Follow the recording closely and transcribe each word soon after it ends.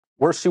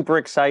We're super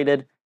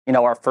excited.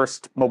 Our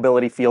first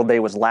mobility field day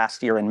was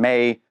last year in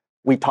May.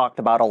 We talked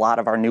about a lot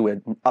of our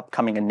new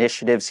upcoming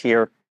initiatives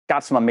here,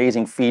 got some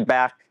amazing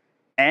feedback.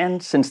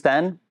 And since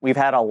then, we've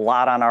had a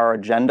lot on our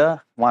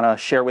agenda. Want to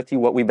share with you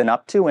what we've been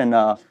up to and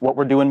what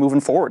we're doing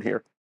moving forward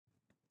here.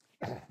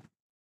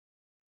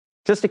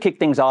 Just to kick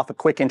things off, a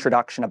quick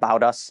introduction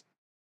about us.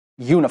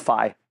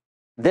 UniFi.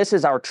 This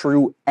is our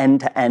true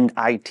end-to-end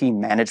IT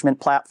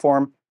management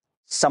platform.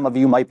 Some of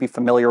you might be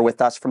familiar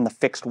with us from the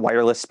fixed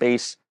wireless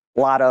space. A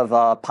lot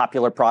of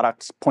popular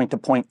products,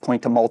 point-to-point,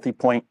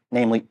 point-to-multipoint,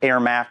 namely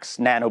AirMax,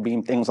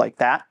 NanoBeam, things like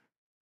that.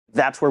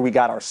 That's where we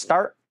got our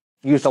start.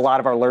 Used a lot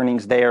of our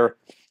learnings there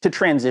to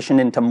transition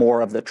into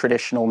more of the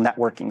traditional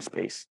networking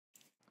space.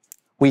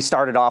 We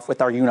started off with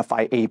our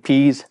UniFi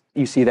APs.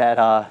 You see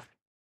that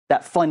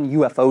fun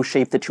UFO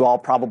shape that you all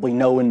probably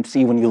know and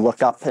see when you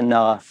look up in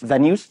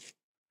venues.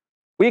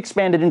 We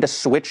expanded into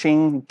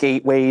switching,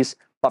 gateways,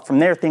 but from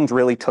there things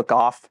really took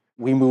off.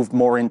 We moved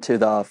more into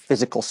the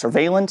physical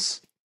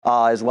surveillance,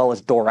 as well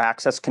as door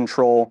access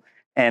control.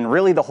 And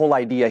really the whole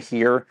idea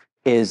here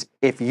is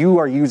if you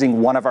are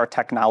using one of our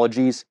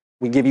technologies,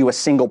 we give you a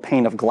single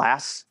pane of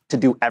glass to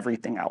do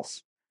everything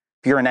else.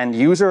 If you're an end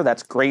user,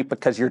 that's great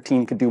because your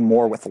team could do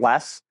more with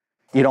less.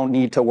 You don't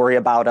need to worry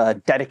about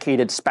a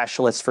dedicated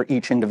specialist for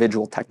each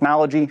individual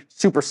technology.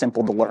 Super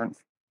simple to learn.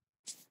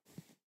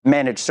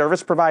 Managed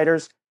service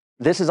providers.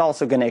 This is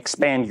also going to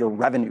expand your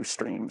revenue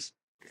streams.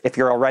 If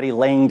you're already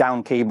laying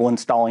down cable,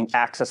 installing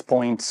access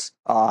points,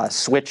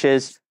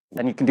 switches,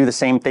 then you can do the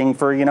same thing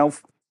for,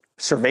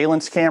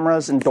 surveillance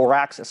cameras and door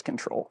access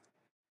control.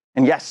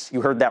 And yes,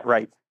 you heard that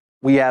right.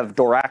 We have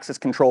door access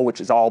control, which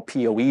is all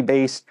PoE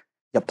based.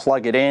 You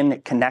plug it in,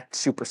 it connects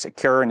super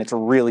secure, and it's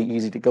really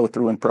easy to go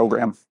through and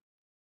program.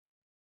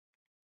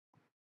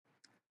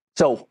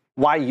 So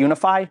why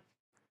UniFi?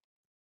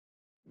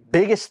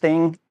 Biggest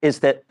thing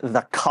is that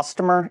the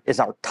customer is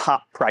our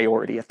top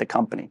priority at the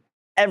company.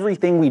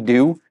 Everything we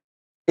do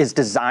is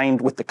designed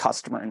with the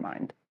customer in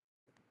mind.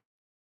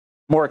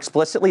 More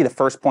explicitly, the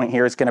first point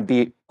here is going to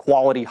be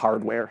quality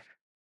hardware.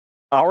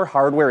 Our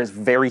hardware is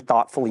very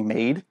thoughtfully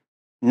made,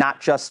 not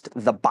just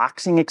the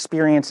boxing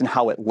experience and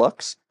how it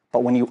looks,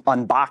 but when you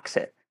unbox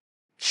it,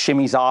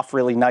 shimmies off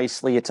really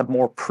nicely. It's a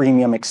more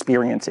premium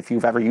experience. If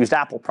you've ever used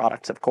Apple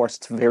products, of course,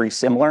 it's very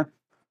similar.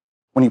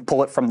 When you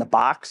pull it from the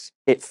box,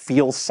 it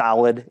feels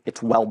solid,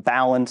 it's well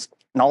balanced,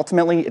 and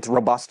ultimately it's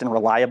robust and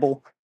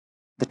reliable.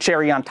 The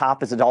cherry on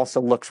top is it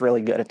also looks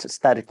really good. It's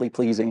aesthetically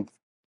pleasing.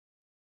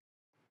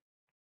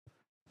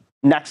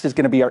 Next is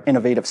going to be our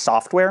innovative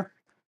software.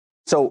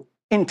 So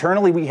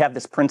internally, we have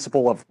this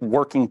principle of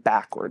working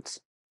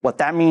backwards. What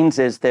that means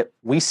is that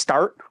we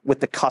start with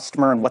the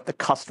customer and what the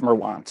customer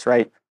wants,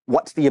 right?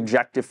 What's the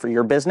objective for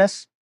your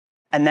business?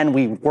 And then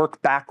we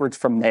work backwards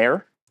from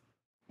there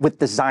with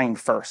design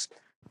first.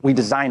 We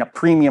design a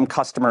premium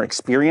customer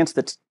experience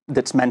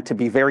that's meant to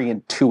be very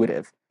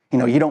intuitive.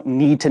 You don't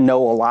need to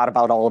know a lot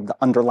about all of the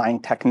underlying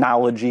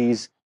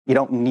technologies. You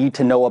don't need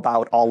to know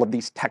about all of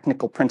these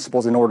technical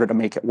principles in order to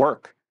make it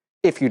work.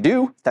 If you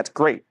do, that's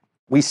great.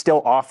 We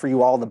still offer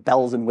you all the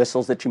bells and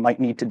whistles that you might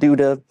need to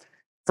do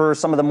for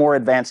some of the more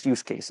advanced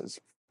use cases.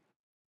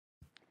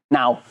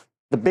 Now,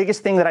 the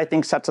biggest thing that I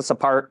think sets us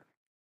apart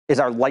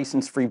is our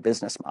license-free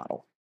business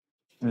model.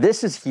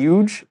 This is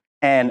huge,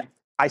 and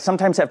I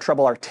sometimes have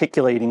trouble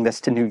articulating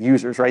this to new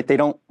users, right? They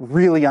don't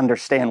really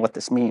understand what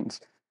this means.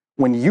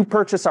 When you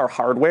purchase our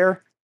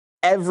hardware,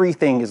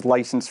 everything is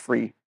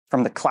license-free,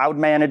 from the cloud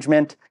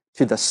management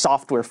to the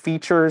software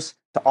features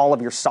to all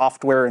of your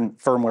software and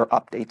firmware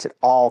updates. It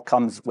all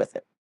comes with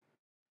it.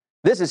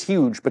 This is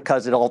huge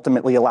because it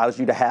ultimately allows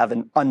you to have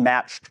an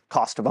unmatched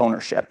cost of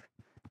ownership.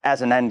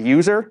 As an end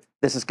user,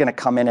 this is going to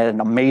come in at an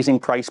amazing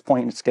price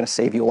point. And it's going to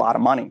save you a lot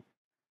of money.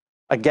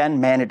 Again,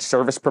 managed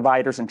service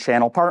providers and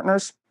channel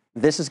partners,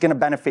 this is going to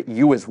benefit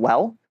you as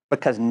well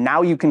because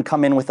now you can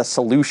come in with a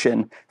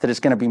solution that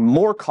is going to be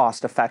more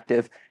cost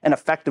effective and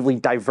effectively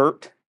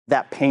divert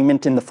that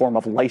payment in the form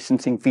of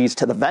licensing fees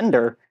to the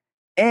vendor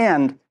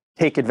and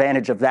take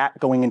advantage of that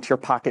going into your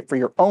pocket for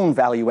your own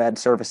value-add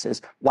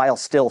services while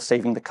still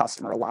saving the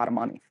customer a lot of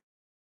money.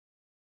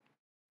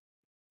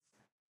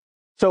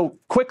 So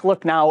quick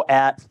look now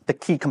at the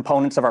key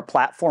components of our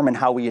platform and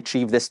how we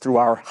achieve this through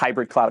our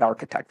hybrid cloud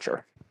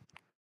architecture.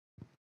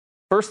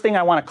 First thing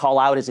I want to call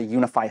out is a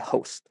UniFi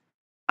host.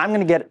 I'm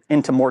going to get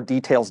into more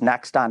details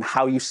next on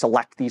how you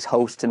select these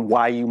hosts and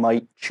why you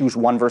might choose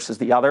one versus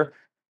the other.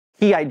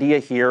 Key idea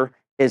here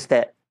is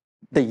that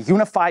the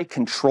UniFi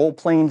control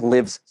plane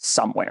lives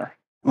somewhere.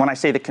 When I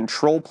say the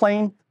control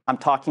plane, I'm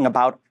talking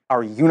about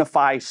our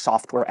UniFi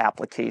software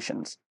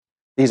applications.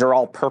 These are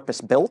all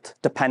purpose-built,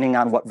 depending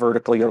on what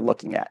vertical you're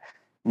looking at.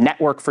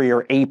 Network for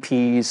your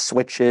APs,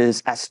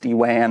 switches,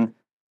 SD-WAN.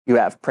 You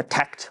have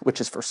Protect, which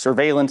is for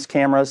surveillance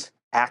cameras,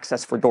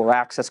 Access for door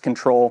access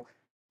control.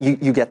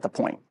 You get the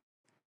point.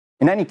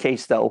 In any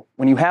case, though,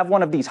 when you have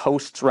one of these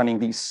hosts running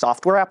these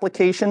software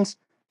applications,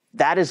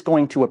 that is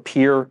going to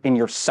appear in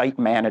your site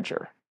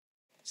manager.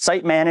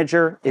 Site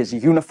manager is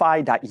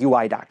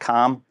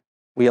unifi.ui.com.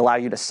 We allow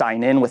you to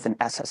sign in with an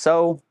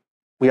SSO,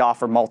 We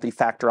offer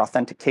multi-factor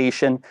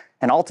authentication.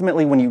 And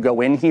ultimately, when you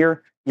go in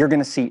here, you're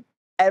going to see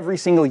every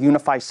single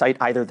UniFi site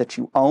either that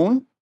you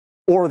own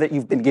or that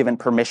you've been given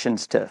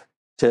permissions to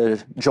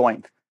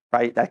join,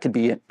 right? That could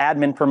be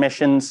admin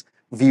permissions,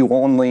 view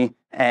only,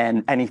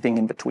 and anything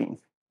in between.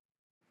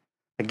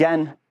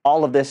 Again,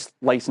 all of this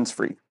license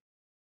free.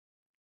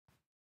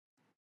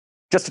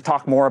 Just to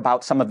talk more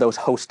about some of those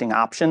hosting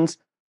options,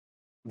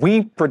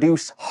 we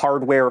produce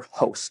hardware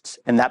hosts,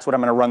 and that's what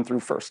I'm going to run through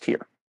first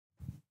here.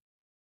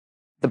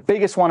 The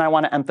biggest one I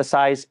want to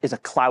emphasize is a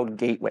cloud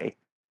gateway.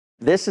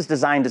 This is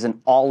designed as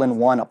an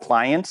all-in-one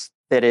appliance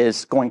that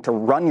is going to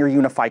run your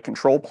UniFi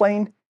control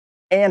plane,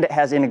 and it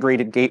has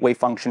integrated gateway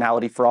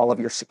functionality for all of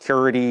your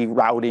security,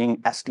 routing,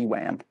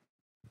 SD-WAN.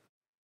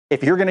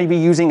 If you're going to be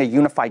using a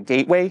UniFi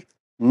gateway,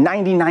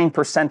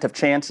 99% of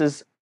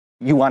chances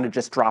you want to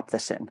just drop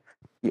this in.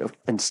 You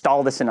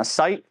install this in a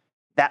site,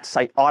 that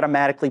site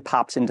automatically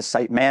pops into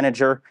Site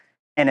Manager,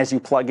 and as you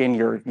plug in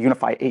your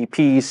UniFi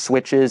APs,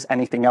 switches,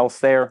 anything else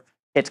there,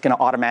 it's going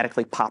to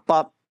automatically pop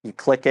up, you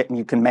click it, and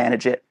you can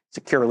manage it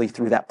securely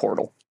through that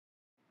portal.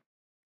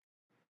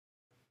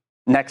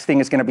 Next thing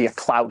is going to be a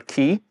cloud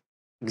key.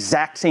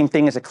 Exact same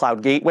thing as a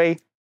cloud gateway,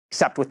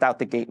 except without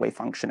the gateway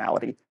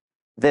functionality.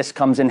 This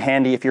comes in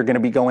handy if you're going to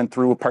be going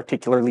through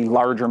particularly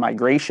larger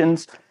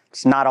migrations.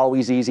 It's not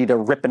always easy to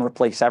rip and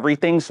replace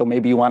everything, so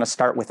maybe you want to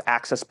start with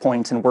access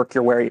points and work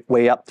your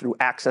way up through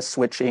access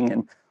switching.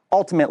 And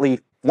ultimately,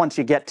 once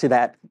you get to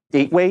that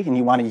gateway and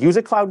you want to use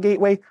a cloud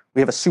gateway,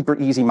 we have a super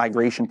easy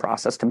migration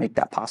process to make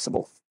that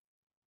possible.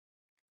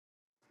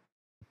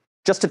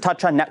 Just to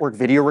touch on network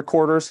video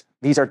recorders,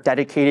 these are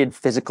dedicated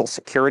physical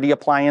security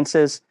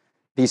appliances.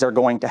 These are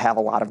going to have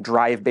a lot of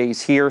drive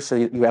bays here, so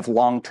you have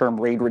long-term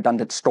RAID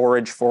redundant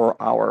storage for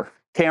our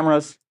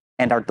cameras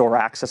and our door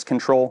access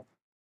control.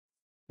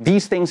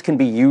 These things can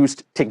be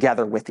used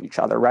together with each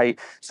other, right?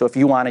 So if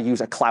you want to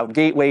use a cloud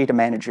gateway to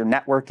manage your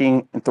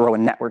networking and throw a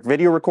network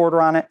video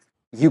recorder on it,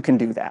 you can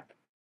do that.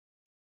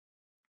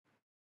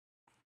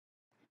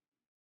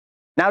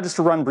 Now just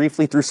to run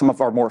briefly through some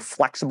of our more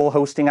flexible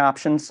hosting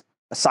options.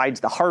 Besides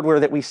the hardware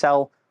that we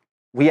sell,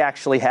 we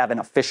actually have an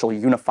official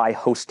UniFi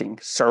hosting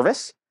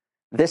service.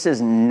 This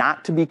is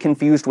not to be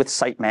confused with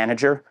Site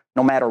Manager.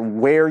 No matter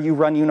where you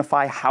run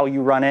UniFi, how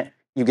you run it,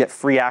 you get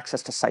free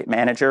access to Site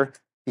Manager.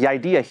 The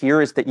idea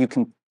here is that you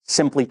can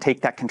simply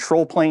take that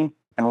control plane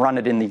and run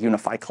it in the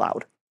UniFi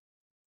cloud.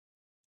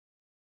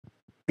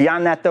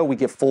 Beyond that, though, we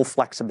give full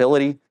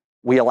flexibility.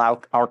 We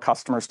allow our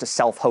customers to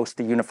self-host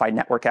the UniFi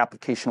network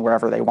application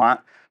wherever they want,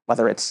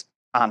 whether it's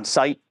on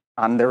site,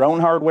 on their own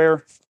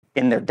hardware,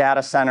 in their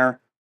data center,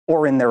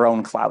 or in their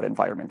own cloud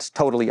environments.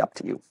 Totally up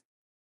to you.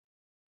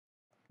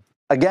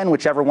 Again,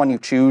 whichever one you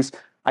choose,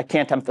 I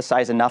can't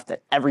emphasize enough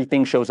that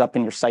everything shows up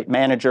in your Site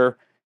Manager,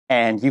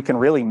 and you can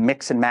really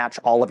mix and match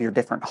all of your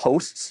different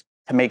hosts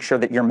to make sure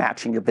that you're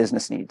matching your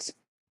business needs.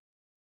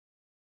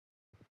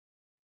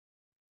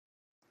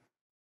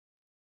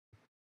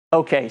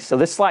 Okay, so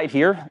this slide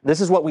here, this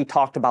is what we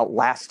talked about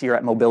last year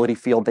at Mobility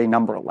Field Day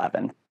number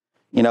 11.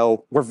 You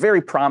know, we're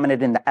very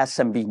prominent in the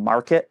SMB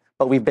market,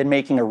 but we've been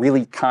making a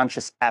really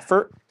conscious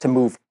effort to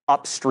move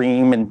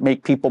upstream and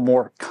make people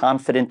more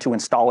confident to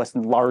install us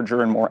in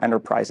larger and more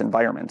enterprise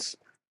environments.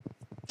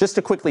 Just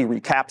to quickly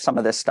recap some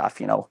of this stuff,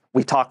 you know,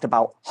 we talked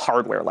about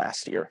hardware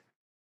last year.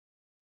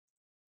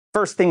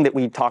 First thing that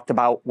we talked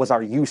about was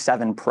our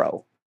U7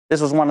 Pro.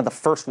 This was one of the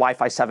first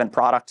Wi-Fi 7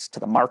 products to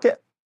the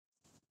market.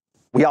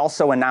 We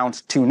also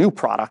announced 2 new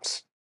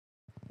products,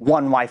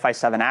 one Wi-Fi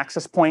 7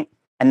 access point,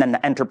 and then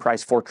the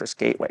Enterprise Fortress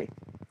Gateway.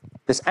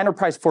 This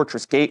Enterprise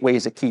Fortress Gateway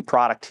is a key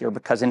product here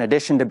because in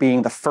addition to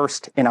being the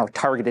first in our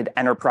targeted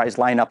enterprise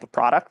lineup of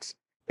products,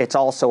 it's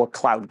also a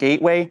cloud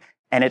gateway,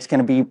 and it's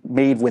going to be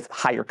made with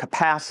higher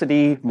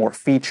capacity, more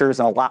features,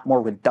 and a lot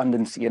more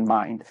redundancy in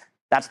mind.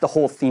 That's the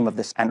whole theme of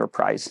this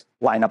enterprise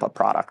lineup of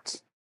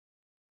products.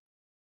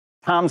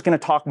 Tom's going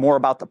to talk more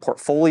about the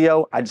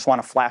portfolio. I just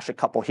want to flash a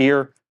couple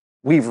here.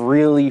 We've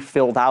really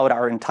filled out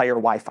our entire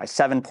Wi-Fi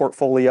 7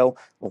 portfolio,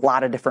 a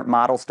lot of different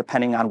models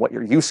depending on what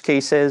your use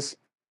case is.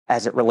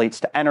 As it relates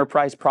to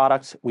enterprise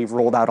products, we've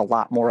rolled out a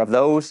lot more of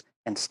those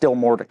and still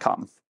more to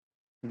come.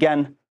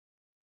 Again,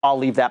 I'll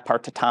leave that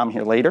part to Tom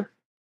here later.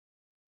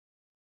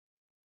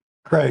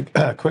 Craig,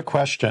 quick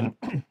question.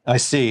 I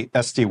see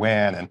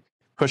SD-WAN and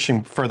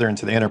pushing further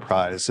into the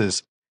enterprise.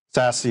 Is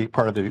SASE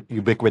part of the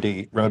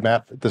Ubiquiti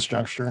roadmap at this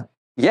juncture?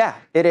 Yeah,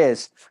 it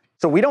is.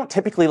 So we don't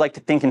typically like to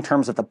think in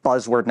terms of the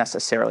buzzword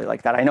necessarily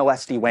like that. I know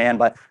SD-WAN,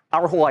 but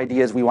our whole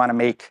idea is we want to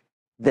make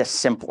this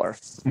simpler.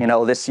 You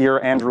know, this year,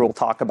 Andrew will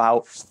talk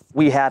about,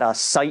 we had a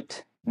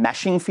site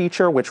meshing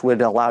feature, which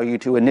would allow you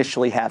to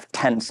initially have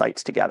 10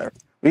 sites together.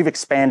 We've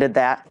expanded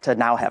that to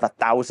now have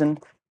 1,000.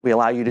 We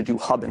allow you to do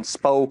hub and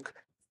spoke,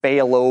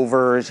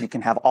 failovers. You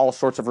can have all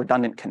sorts of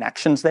redundant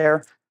connections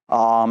there.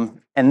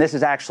 And this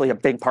is actually a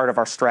big part of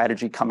our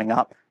strategy coming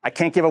up. I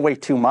can't give away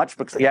too much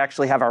because we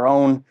actually have our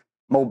own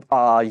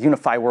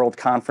UniFi World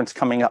Conference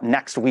coming up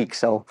next week.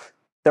 So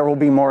there will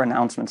be more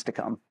announcements to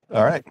come.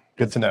 All right,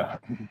 good to know.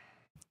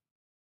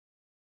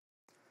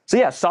 So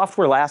yeah,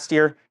 software last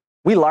year,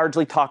 We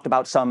largely talked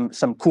about some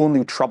cool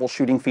new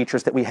troubleshooting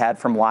features that we had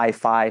from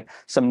Wi-Fi,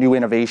 some new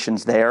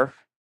innovations there.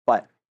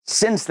 But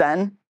since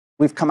then,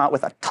 we've come out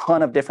with a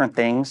ton of different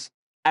things.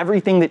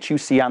 Everything that you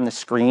see on the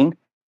screen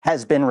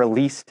has been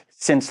released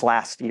since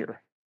last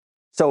year.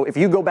 So if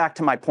you go back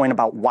to my point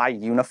about why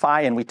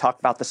UniFi, and we talked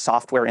about the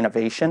software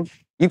innovation,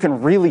 you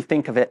can really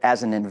think of it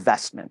as an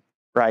investment,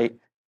 right?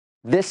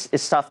 This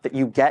is stuff that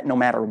you get no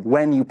matter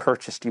when you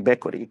purchased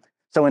Ubiquiti.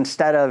 So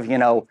instead of,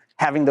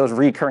 having those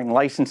recurring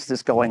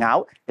licenses going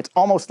out, it's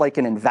almost like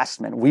an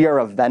investment. We are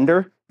a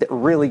vendor that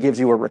really gives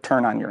you a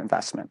return on your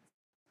investment.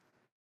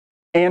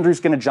 Andrew's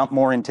going to jump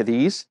more into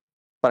these,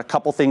 but a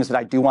couple things that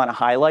I do want to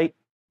highlight: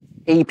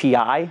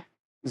 API,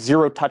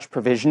 zero-touch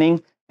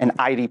provisioning, and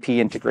IDP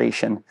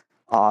integration.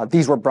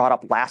 These were brought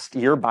up last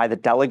year by the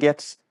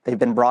delegates. They've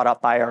been brought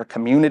up by our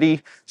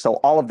community. So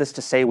all of this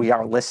to say we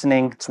are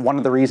listening. It's one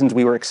of the reasons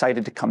we were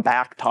excited to come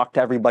back, talk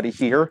to everybody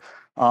here,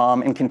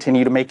 and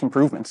continue to make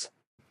improvements.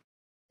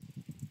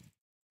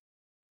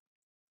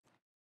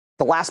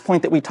 The last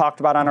point that we talked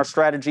about on our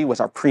strategy was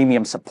our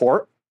premium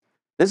support.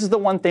 This is the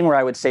one thing where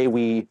I would say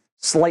we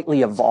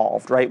slightly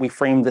evolved, right? We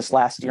framed this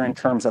last year in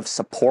terms of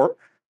support,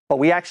 but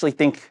we actually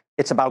think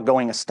it's about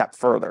going a step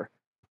further.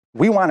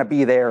 We want to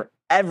be there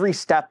every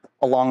step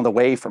along the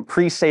way, from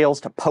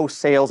pre-sales to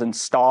post-sales,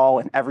 install,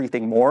 and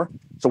everything more.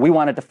 So we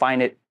want to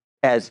define it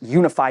as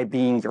UniFi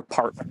being your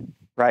partner,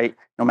 right?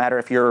 No matter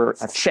if you're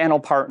a channel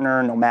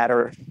partner, no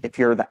matter if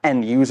you're the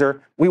end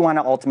user, we want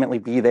to ultimately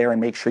be there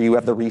and make sure you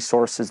have the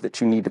resources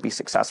that you need to be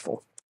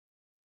successful.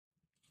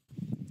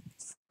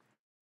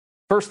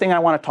 First thing I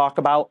want to talk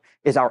about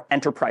is our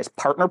enterprise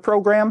partner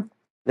program.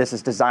 This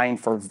is designed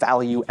for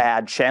value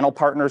add channel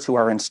partners who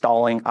are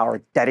installing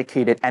our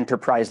dedicated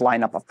enterprise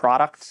lineup of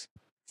products.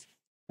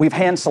 We've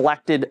hand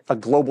selected a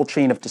global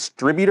chain of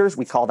distributors.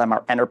 We call them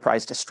our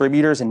enterprise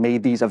distributors, and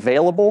made these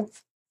available.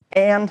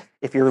 And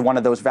if you're one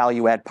of those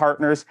value add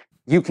partners,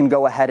 you can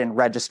go ahead and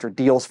register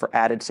deals for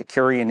added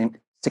security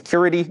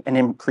and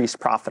increased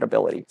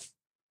profitability.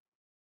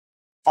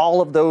 All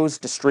of those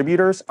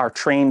distributors are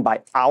trained by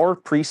our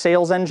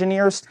pre-sales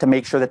engineers to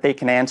make sure that they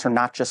can answer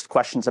not just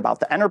questions about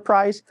the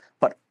enterprise,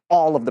 but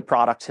all of the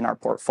products in our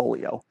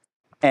portfolio.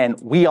 And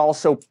we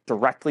also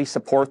directly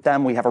support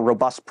them. We have a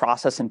robust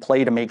process in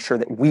play to make sure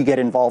that we get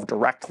involved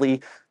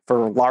directly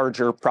for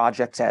larger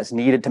projects as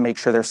needed to make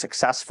sure they're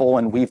successful.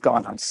 And we've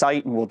gone on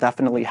site and we'll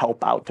definitely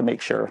help out to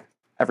make sure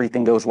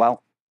everything goes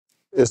well.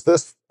 Is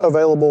this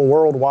available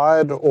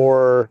worldwide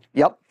or?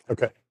 Yep.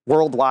 Okay.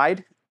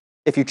 Worldwide.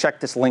 If you check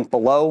this link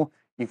below,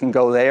 you can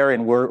go there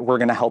and we're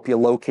going to help you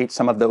locate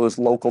some of those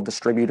local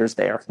distributors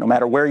there. No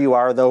matter where you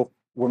are, though,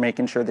 we're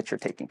making sure that you're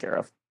taken care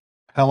of.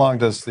 How long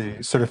does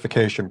the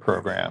certification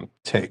program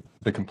take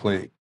to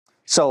complete?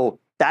 So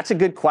that's a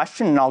good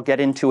question, and I'll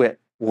get into it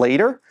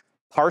later.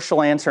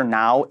 Partial answer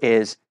now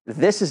is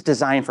this is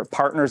designed for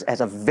partners as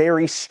a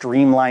very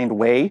streamlined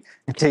way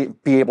to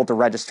be able to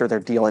register their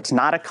deal. It's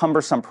not a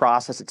cumbersome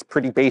process. It's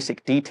pretty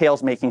basic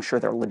details, making sure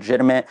they're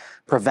legitimate,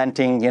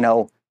 preventing,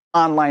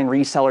 online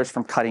resellers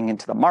from cutting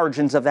into the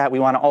margins of that. We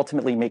want to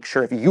ultimately make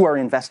sure if you are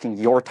investing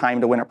your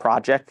time to win a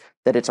project,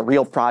 that it's a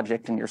real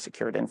project and you're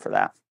secured in for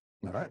that.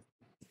 All right.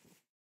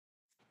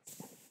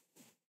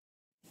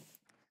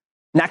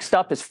 Next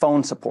up is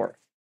phone support.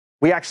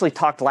 We actually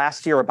talked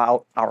last year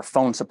about our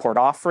phone support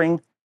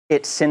offering.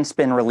 It's since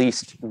been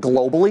released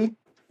globally.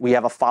 We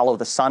have a follow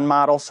the sun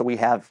model, so we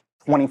have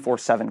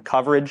 24/7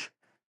 coverage.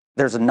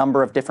 There's a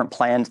number of different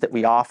plans that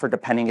we offer,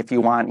 depending if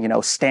you want,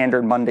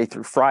 standard Monday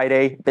through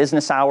Friday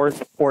business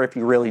hours, or if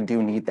you really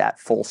do need that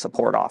full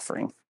support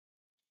offering.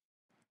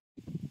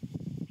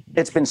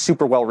 It's been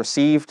super well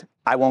received.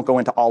 I won't go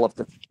into all of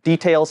the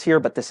details here,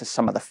 but this is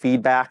some of the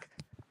feedback.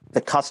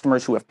 The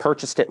customers who have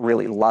purchased it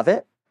really love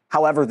it.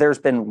 However, there's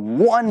been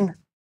one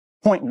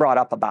point brought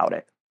up about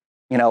it.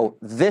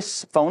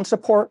 This phone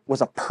support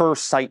was a per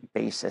site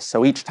basis.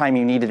 So each time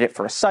you needed it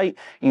for a site,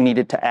 you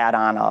needed to add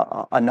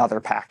on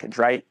another package,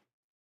 right?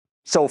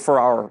 So for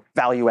our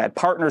value add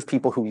partners,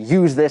 people who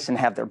use this and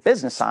have their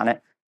business on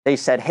it, they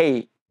said,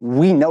 hey,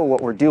 we know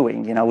what we're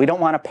doing. We don't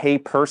want to pay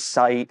per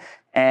site.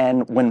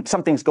 And when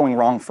something's going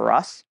wrong for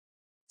us,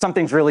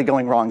 something's really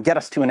going wrong, get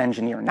us to an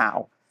engineer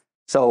now.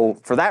 So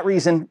for that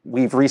reason,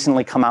 we've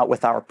recently come out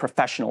with our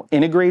professional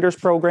integrators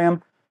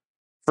program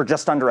for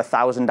just under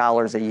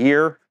 $1,000 a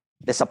year.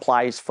 This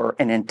applies for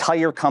an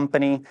entire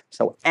company.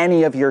 So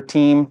any of your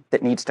team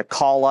that needs to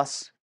call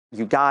us,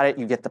 you got it.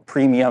 You get the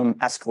premium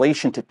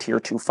escalation to tier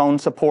 2 phone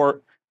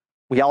support.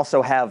 We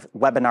also have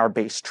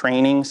webinar-based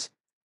trainings.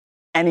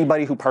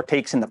 Anybody who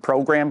partakes in the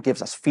program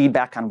gives us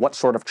feedback on what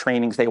sort of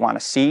trainings they want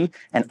to see.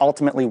 And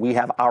ultimately, we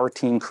have our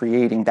team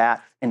creating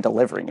that and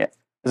delivering it.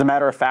 As a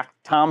matter of fact,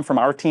 Tom from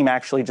our team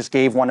actually just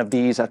gave one of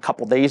these a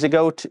couple days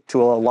ago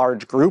to a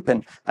large group.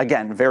 And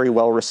again, very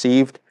well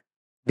received.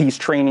 These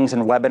trainings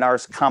and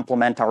webinars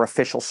complement our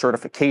official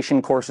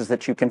certification courses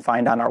that you can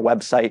find on our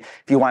website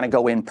if you want to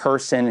go in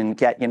person and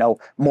get,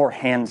 more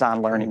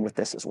hands-on learning with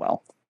this as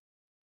well.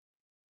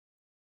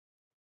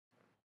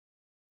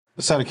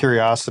 Just out of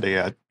curiosity,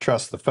 I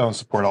trust the phone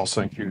support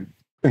also includes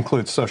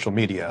include social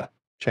media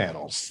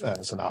channels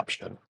as an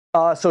option.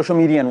 Social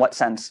media in what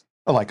sense?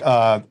 Like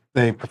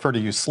they prefer to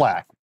use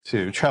Slack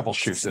to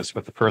troubleshoot this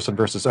with the person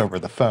versus over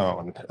the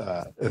phone.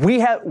 We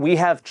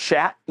have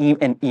chat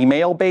and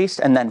email based,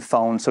 and then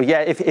phone. So yeah,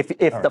 if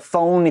the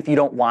phone, if you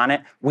don't want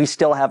it, we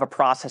still have a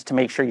process to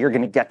make sure you're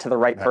going to get to the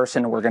right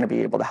person, and we're going to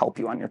be able to help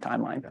you on your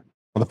timeline.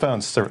 Well, the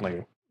phone's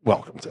certainly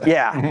welcome to.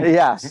 Yeah,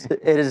 yes,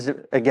 it is.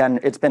 Again,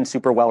 it's been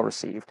super well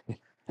received. And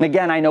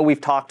again, I know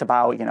we've talked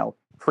about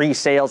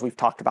pre-sales, we've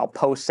talked about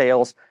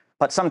post-sales,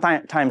 but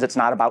sometimes it's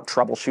not about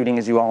troubleshooting,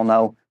 as you all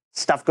know.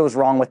 Stuff goes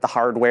wrong with the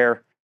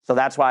hardware. So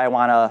that's why I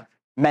want to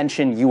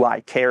mention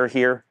UI Care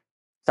here.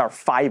 It's our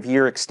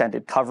 5-year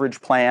extended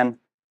coverage plan.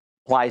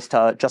 Applies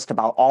to just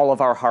about all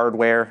of our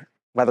hardware,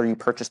 whether you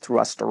purchase through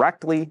us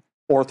directly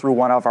or through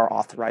one of our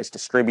authorized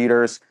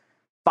distributors.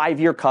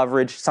 5-year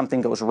coverage,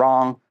 something goes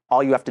wrong,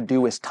 all you have to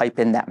do is type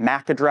in that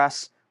MAC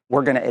address.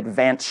 We're going to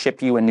advance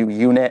ship you a new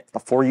unit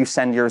before you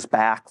send yours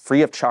back,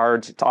 free of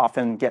charge. It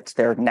often gets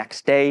there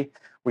next day.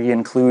 We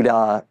include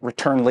a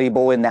return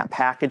label in that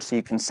package so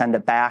you can send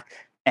it back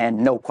and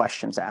no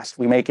questions asked.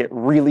 We make it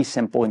really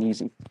simple and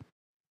easy.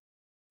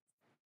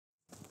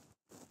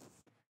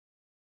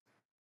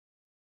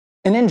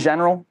 And in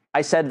general,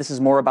 I said this is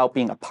more about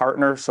being a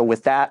partner. So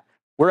with that,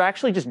 we're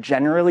actually just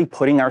generally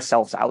putting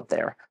ourselves out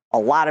there. A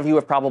lot of you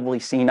have probably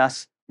seen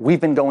us.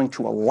 We've been going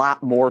to a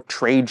lot more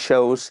trade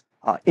shows,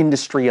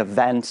 industry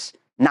events,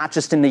 not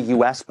just in the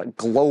US, but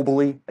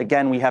globally.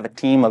 Again, we have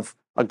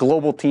a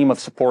global team of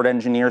support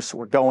engineers. So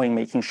we're going,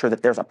 making sure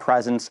that there's a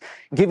presence,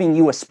 giving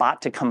you a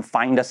spot to come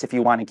find us if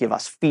you want to give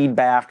us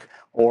feedback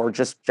or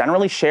just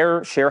generally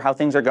share how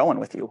things are going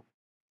with you.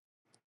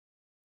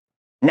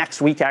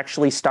 Next week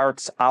actually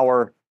starts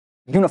our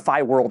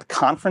UniFi World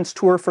Conference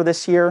Tour for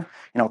this year.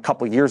 A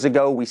couple years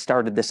ago, we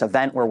started this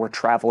event where we're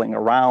traveling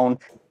around.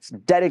 It's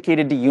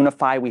dedicated to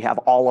UniFi. We have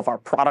all of our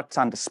products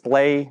on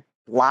display,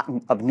 a lot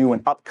of new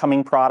and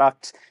upcoming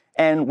products.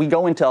 And we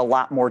go into a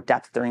lot more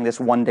depth during this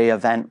one-day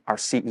event. Our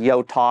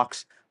CEO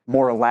talks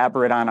more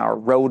elaborate on our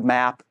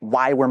roadmap,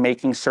 why we're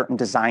making certain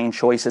design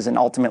choices, and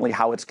ultimately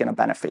how it's going to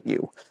benefit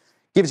you.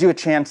 Gives you a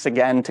chance,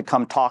 again, to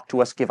come talk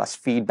to us, give us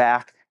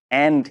feedback,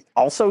 and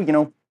also,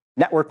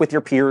 network with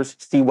your peers,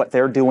 see what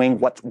they're doing,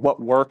 what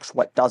works,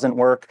 what doesn't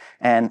work,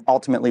 and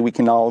ultimately we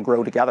can all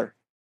grow together.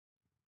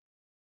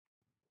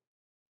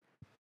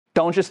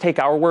 Don't just take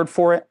our word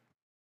for it.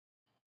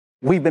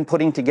 We've been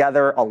putting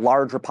together a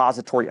large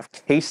repository of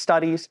case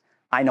studies.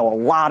 I know a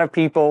lot of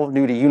people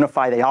new to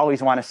UniFi, they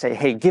always want to say,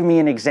 hey, give me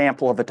an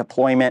example of a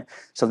deployment.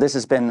 So this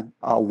has been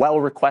a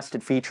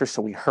well-requested feature,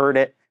 so we heard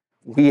it.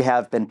 We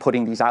have been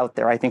putting these out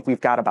there. I think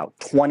we've got about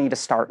 20 to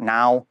start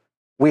now.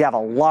 We have a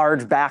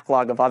large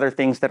backlog of other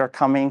things that are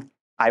coming.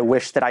 I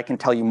wish that I can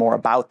tell you more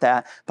about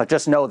that, but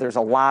just know there's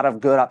a lot of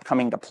good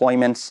upcoming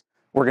deployments.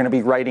 We're going to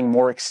be writing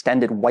more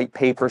extended white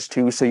papers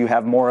too, so you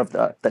have more of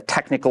the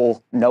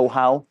technical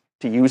know-how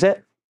to use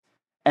it.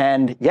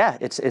 And yeah,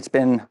 it's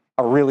been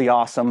a really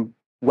awesome,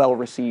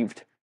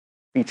 well-received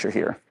feature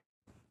here.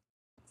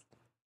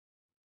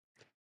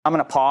 I'm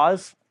going to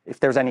pause if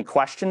there's any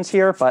questions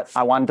here, but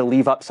I wanted to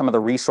leave up some of the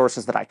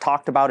resources that I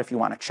talked about if you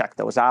want to check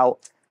those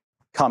out.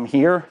 Come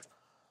here.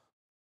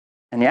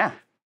 And yeah,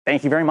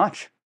 thank you very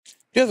much.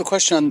 Do you have a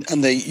question on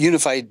the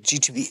UniFi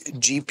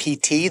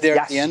GPT there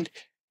at the end?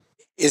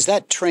 Is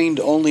that trained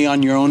only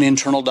on your own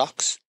internal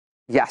docs?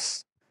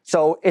 Yes.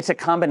 So it's a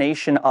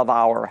combination of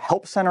our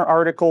Help Center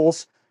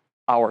articles,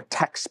 our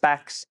tech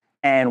specs,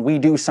 and we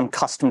do some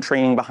custom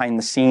training behind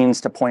the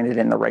scenes to point it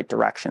in the right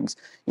directions.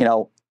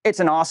 It's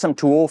an awesome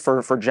tool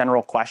for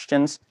general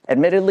questions.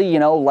 Admittedly,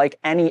 like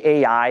any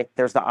AI,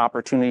 there's the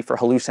opportunity for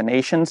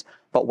hallucinations.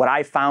 But what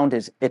I found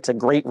is it's a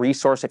great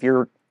resource if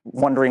you're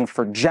wondering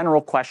for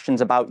general questions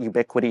about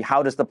Ubiquiti.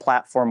 How does the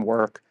platform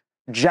work?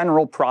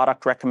 General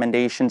product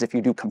recommendations. If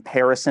you do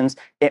comparisons,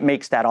 it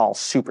makes that all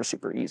super,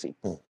 super easy.